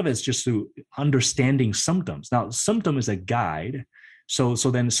a lot of it's just through understanding symptoms. Now, symptom is a guide. So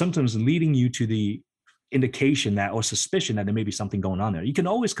then symptoms leading you to the indication that, or suspicion that there may be something going on there. You can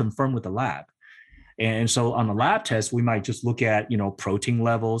always confirm with the lab. And so on the lab test, we might just look at, protein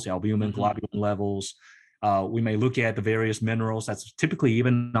levels, albumin, globulin levels. We may look at the various minerals. That's typically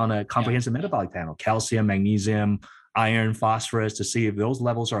even on a comprehensive metabolic panel, calcium, magnesium, iron, phosphorus, to see if those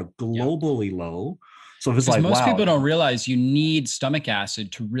levels are globally low. So if it's like, most people don't realize you need stomach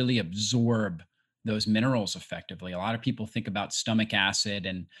acid to really absorb those minerals effectively. A lot of people think about stomach acid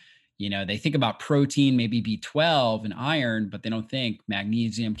and, they think about protein, maybe B12 and iron, but they don't think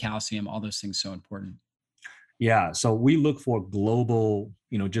magnesium, calcium, all those things so important. Yeah. So we look for global,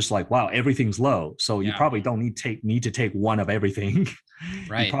 just like, wow, everything's low. So you probably don't need to take one of everything.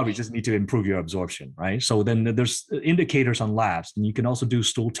 Right. You probably just need to improve your absorption. Right. So then there's indicators on labs, and you can also do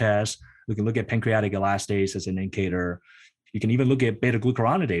stool tests. We can look at pancreatic elastase as an indicator. You can even look at beta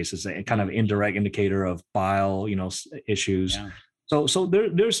glucuronidase as a kind of indirect indicator of bile, issues. Yeah. So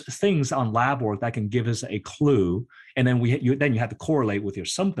there's things on lab work that can give us a clue, and then you have to correlate with your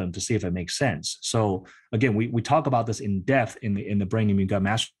symptom to see if it makes sense. So again, we talk about this in depth in the Brain Immune Gut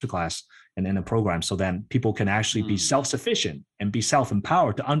Masterclass and in the program, so then people can actually be self-sufficient and be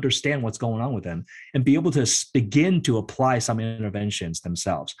self-empowered to understand what's going on with them and be able to begin to apply some interventions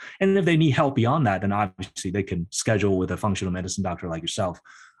themselves. And if they need help beyond that, then obviously they can schedule with a functional medicine doctor like yourself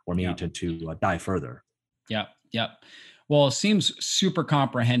or me to dive further. Yep. Well, it seems super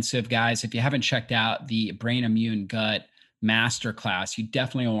comprehensive, guys. If you haven't checked out the Brain Immune Gut Masterclass, you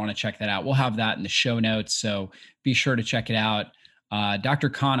definitely want to check that out. We'll have that in the show notes, so be sure to check it out. Dr.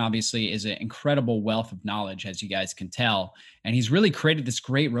 Khan obviously is an incredible wealth of knowledge, as you guys can tell, and he's really created this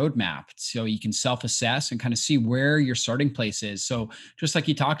great roadmap so you can self-assess and kind of see where your starting place is. So just like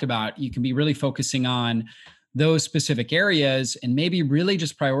he talked about, you can be really focusing on those specific areas and maybe really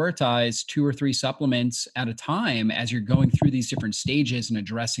just prioritize 2 or 3 supplements at a time as you're going through these different stages and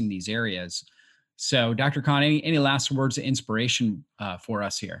addressing these areas. So Dr. Khan, any last words of inspiration for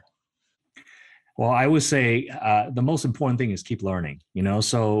us here? Well, I would say the most important thing is keep learning,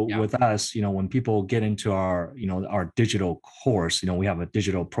 so with us, when people get into our, our digital course, we have a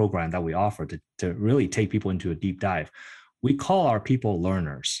digital program that we offer to really take people into a deep dive. We call our people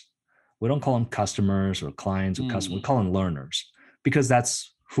learners. We don't call them customers or clients or customers. We call them learners, because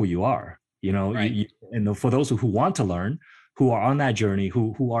that's who you are, right. And for those who want to learn, who are on that journey,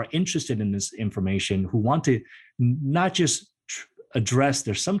 who are interested in this information, who want to not just address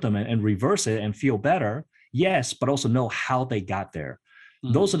their symptom and reverse it and feel better, yes, but also know how they got there.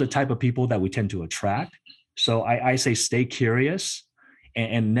 Those are the type of people that we tend to attract. So I say stay curious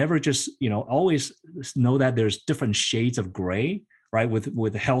and never just, always know that there's different shades of gray, right?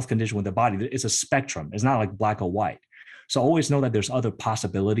 With the health condition, with the body, it's a spectrum. It's not like black or white. So always know that there's other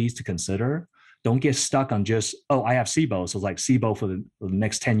possibilities to consider. Don't get stuck on just, oh, I have SIBO. So it's like SIBO for the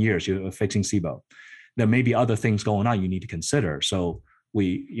next 10 years, you're fixing SIBO. There may be other things going on you need to consider. So I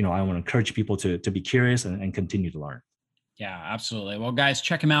want to encourage people to be curious and continue to learn. Yeah, absolutely. Well, guys,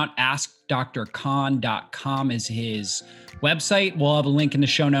 check him out. AskDrKhan.com is his website. We'll have a link in the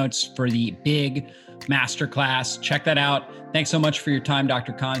show notes for the big masterclass. Check that out. Thanks so much for your time,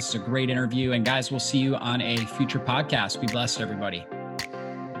 Dr. Khan. It's a great interview. And guys, we'll see you on a future podcast. Be blessed, everybody.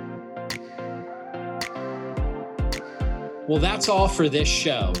 Well, that's all for this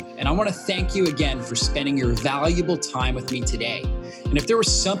show. And I want to thank you again for spending your valuable time with me today. And if there was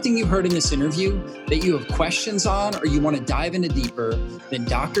something you heard in this interview that you have questions on or you want to dive into deeper, then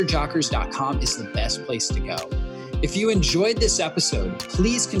drjockers.com is the best place to go. If you enjoyed this episode,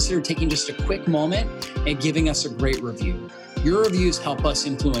 please consider taking just a quick moment and giving us a great review. Your reviews help us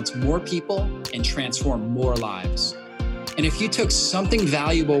influence more people and transform more lives. And if you took something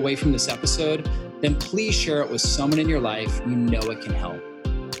valuable away from this episode, then please share it with someone in your life you know it can help.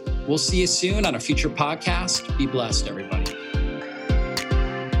 We'll see you soon on a future podcast. Be blessed, everybody.